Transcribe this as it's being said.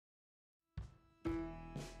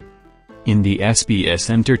In the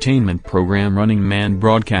SBS entertainment program Running Man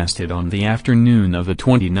broadcasted on the afternoon of the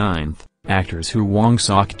 29th, actors Hwang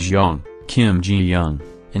Seok-jeong, Kim Ji-young,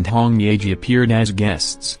 and Hong Ye-ji appeared as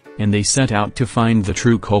guests, and they set out to find the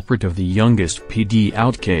true culprit of the youngest PD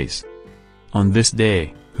out case. On this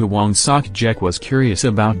day, Hwang Seok-jeong was curious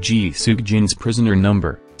about Suk-jin's prisoner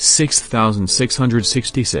number,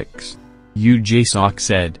 6666. Yoo Jae-sok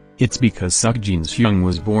said, "It's because Suk-jin's Hyung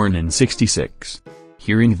was born in 66.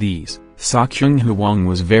 Hearing these, Seok-jeong Hwang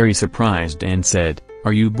was very surprised and said,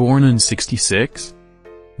 "Are you born in 66?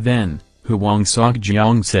 Then, Hwang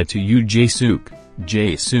Seok-jeong said to Yoo Jae-suk,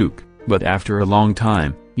 "But after a long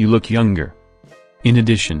time, you look younger." In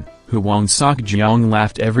addition, Hwang Seok-jeong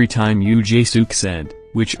laughed every time Yoo Jae-suk said,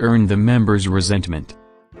 which earned the members' resentment.